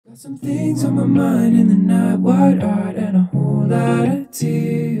Got some things on my mind in the night, white art and a whole lot of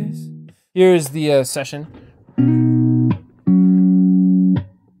tears. Here's the session.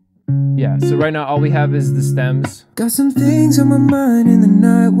 Yeah, so right now all we have is the stems. Got some things on my mind in the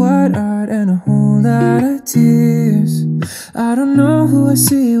night, white art and a whole lot of tears. I don't know who I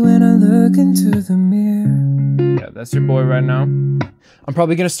see when I look into the mirror. Yeah, that's your boy right now. I'm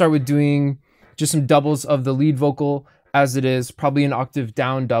probably gonna start with doing just some doubles of the lead vocal as it is, probably an octave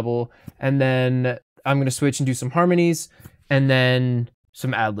down double, and then I'm gonna switch and do some harmonies and then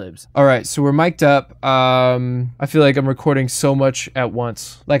some ad-libs. All right, so we're mic'd up. I feel like I'm recording so much at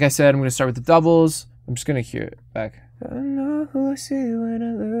once. Like I said, I'm gonna start with the doubles. I'm just gonna hear it back. I don't know who I see when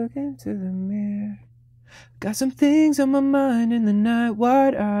I look into the mirror. Got some things on my mind in the night,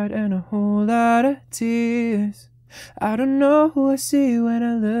 wide-eyed and a whole lot of tears. I don't know who I see when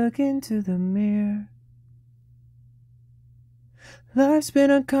I look into the mirror. Life's been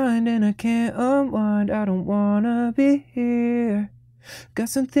unkind and I can't unwind. I don't wanna be here. Got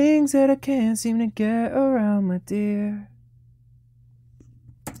some things that I can't seem to get around, my dear.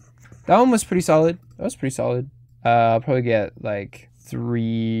 That one was pretty solid. That was pretty solid. I'll probably get like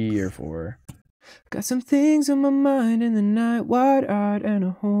 3 or 4. Got some things on my mind in the night, wide-eyed and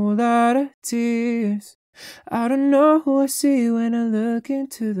a whole lot of tears. I don't know who I see when I look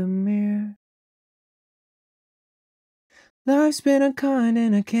into the mirror. Life's been unkind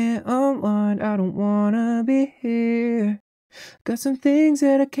and I can't unwind. I don't wanna be here. Got some things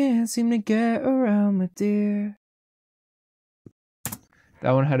that I can't seem to get around, my dear.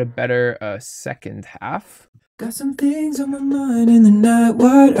 That one had a better second half. Got some things on my mind in the night,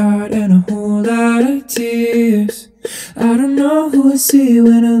 wide-eyed and a whole lot of tears. I don't know who I see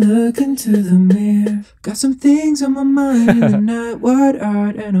when I look into the mirror. Got some things on my mind in the night,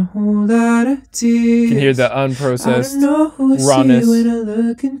 wide-eyed and a whole lot of tears. You can hear the unprocessed rawness. I don't know who I see when I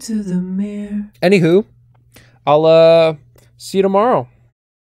look into the mirror. Anywho, I'll see you tomorrow.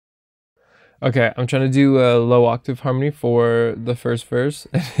 Okay, I'm trying to do a low octave harmony for the first verse,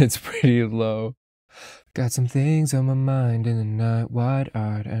 and it's pretty low. Got some things on my mind in the night,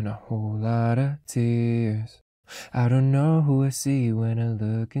 wide-eyed and a whole lot of tears. I don't know who I see when I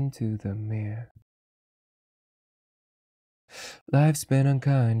look into the mirror. Life's been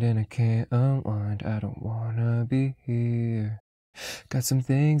unkind and I can't unwind. I don't wanna be here. Got some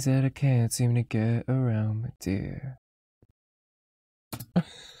things that I can't seem to get around, my dear.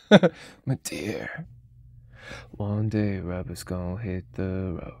 My dear. One day rubber's gonna hit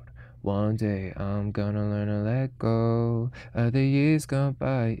the road. One day I'm gonna learn to let go. Other years gone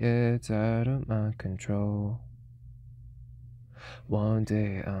by, yeah, it's out of my control. One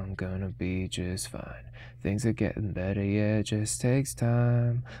day I'm gonna be just fine. Things are getting better, yeah, it just takes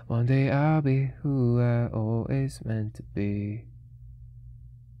time. One day I'll be who I always meant to be.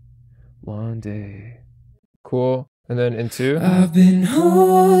 One day. Cool. And then into I've been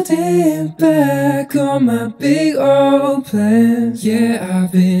holding back on my big old plans. Yeah,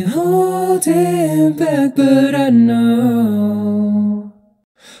 I've been holding back, but I know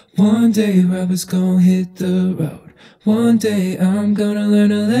one day rubber's gonna hit the road. One day I'm gonna learn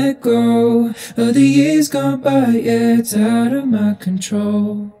to let go. Of the years gone by, yeah, it's out of my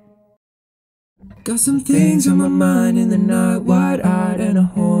control. Got some things on my mind in the night, wide-eyed and a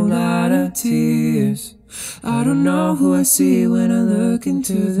whole lot of tears. I don't know who I see when I look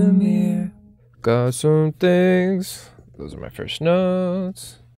into the mirror. Got some things, those are my first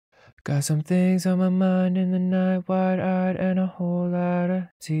notes. Got some things on my mind in the night, wide-eyed and a whole lot of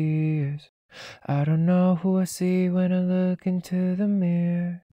tears. I don't know who I see when I look into the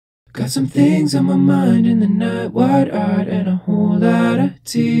mirror. Got some things on my mind in the night, wide-eyed and a whole lot of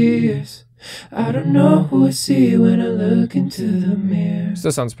tears. I don't know who I see when I look into the mirror.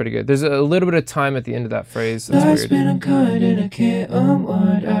 Still sounds pretty good. There's a little bit of time at the end of that phrase. That's Life's weird. Been unkind and I can't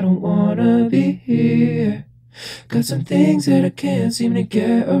unwind. I don't wanna be here. Got some things that I can't seem to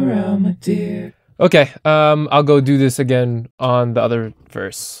get around, my dear. Okay, I'll go do this again on the other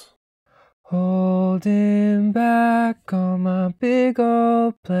verse. Holding back on my big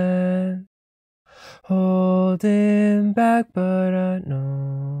old plan. Holding back, but I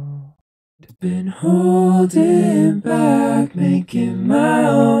know. Been holding back, making my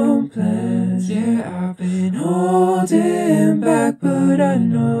own plans. Yeah, I've been holding back, but I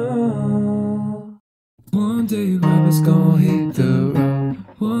know one day rubber's gonna hit the road.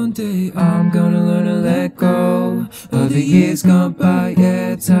 One day I'm gonna learn to let go. Of the years gone by,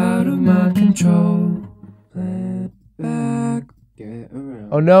 yeah, it's out of my control. Plan back, get around.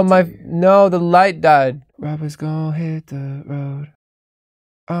 Oh no, the light died. Rubber's gonna hit the road.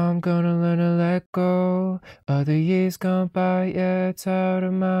 I'm gonna learn to let go of the years gone by, yeah, it's out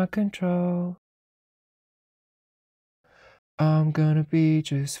of my control. I'm gonna be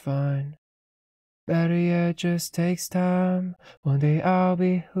just fine. Better yet, just takes time. One day I'll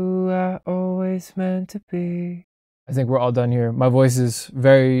be who I always meant to be. I think we're all done here. My voice is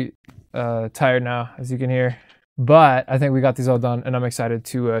very tired now, as you can hear. But I think we got these all done, and I'm excited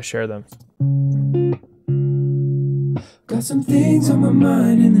to share them. Got some things on my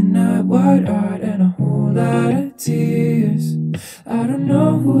mind in the night, white art and a whole lot of tears. I don't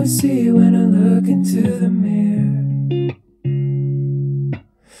know who I see when I look into the mirror.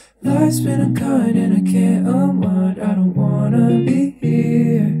 Life's been unkind and I can't unwind. I don't wanna be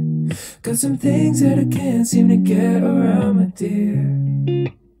here. Got some things that I can't seem to get around, my dear.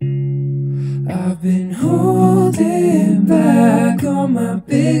 I've been holding back on my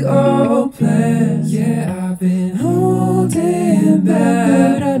big old plans. Yeah, I've been holding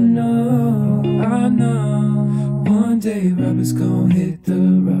back, but I know one day rubber's gonna hit the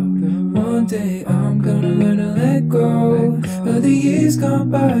road. One day I'm gonna learn to let go of the years gone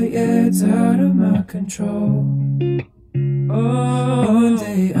by, yeah, it's out of my control. One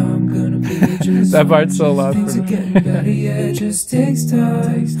day I'm gonna be just that part's so loud. Things are getting better, yeah, it just takes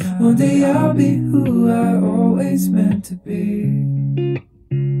time. One day I'll be who I always meant to be.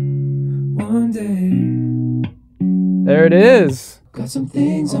 One day. There it is. Got some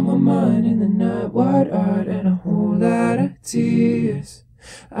things on my mind in the night, white art and a whole lot of tears.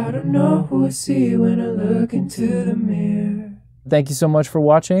 I don't know who I see when I look into the mirror. Thank you so much for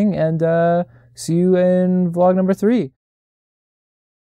watching, and see you in vlog number 3.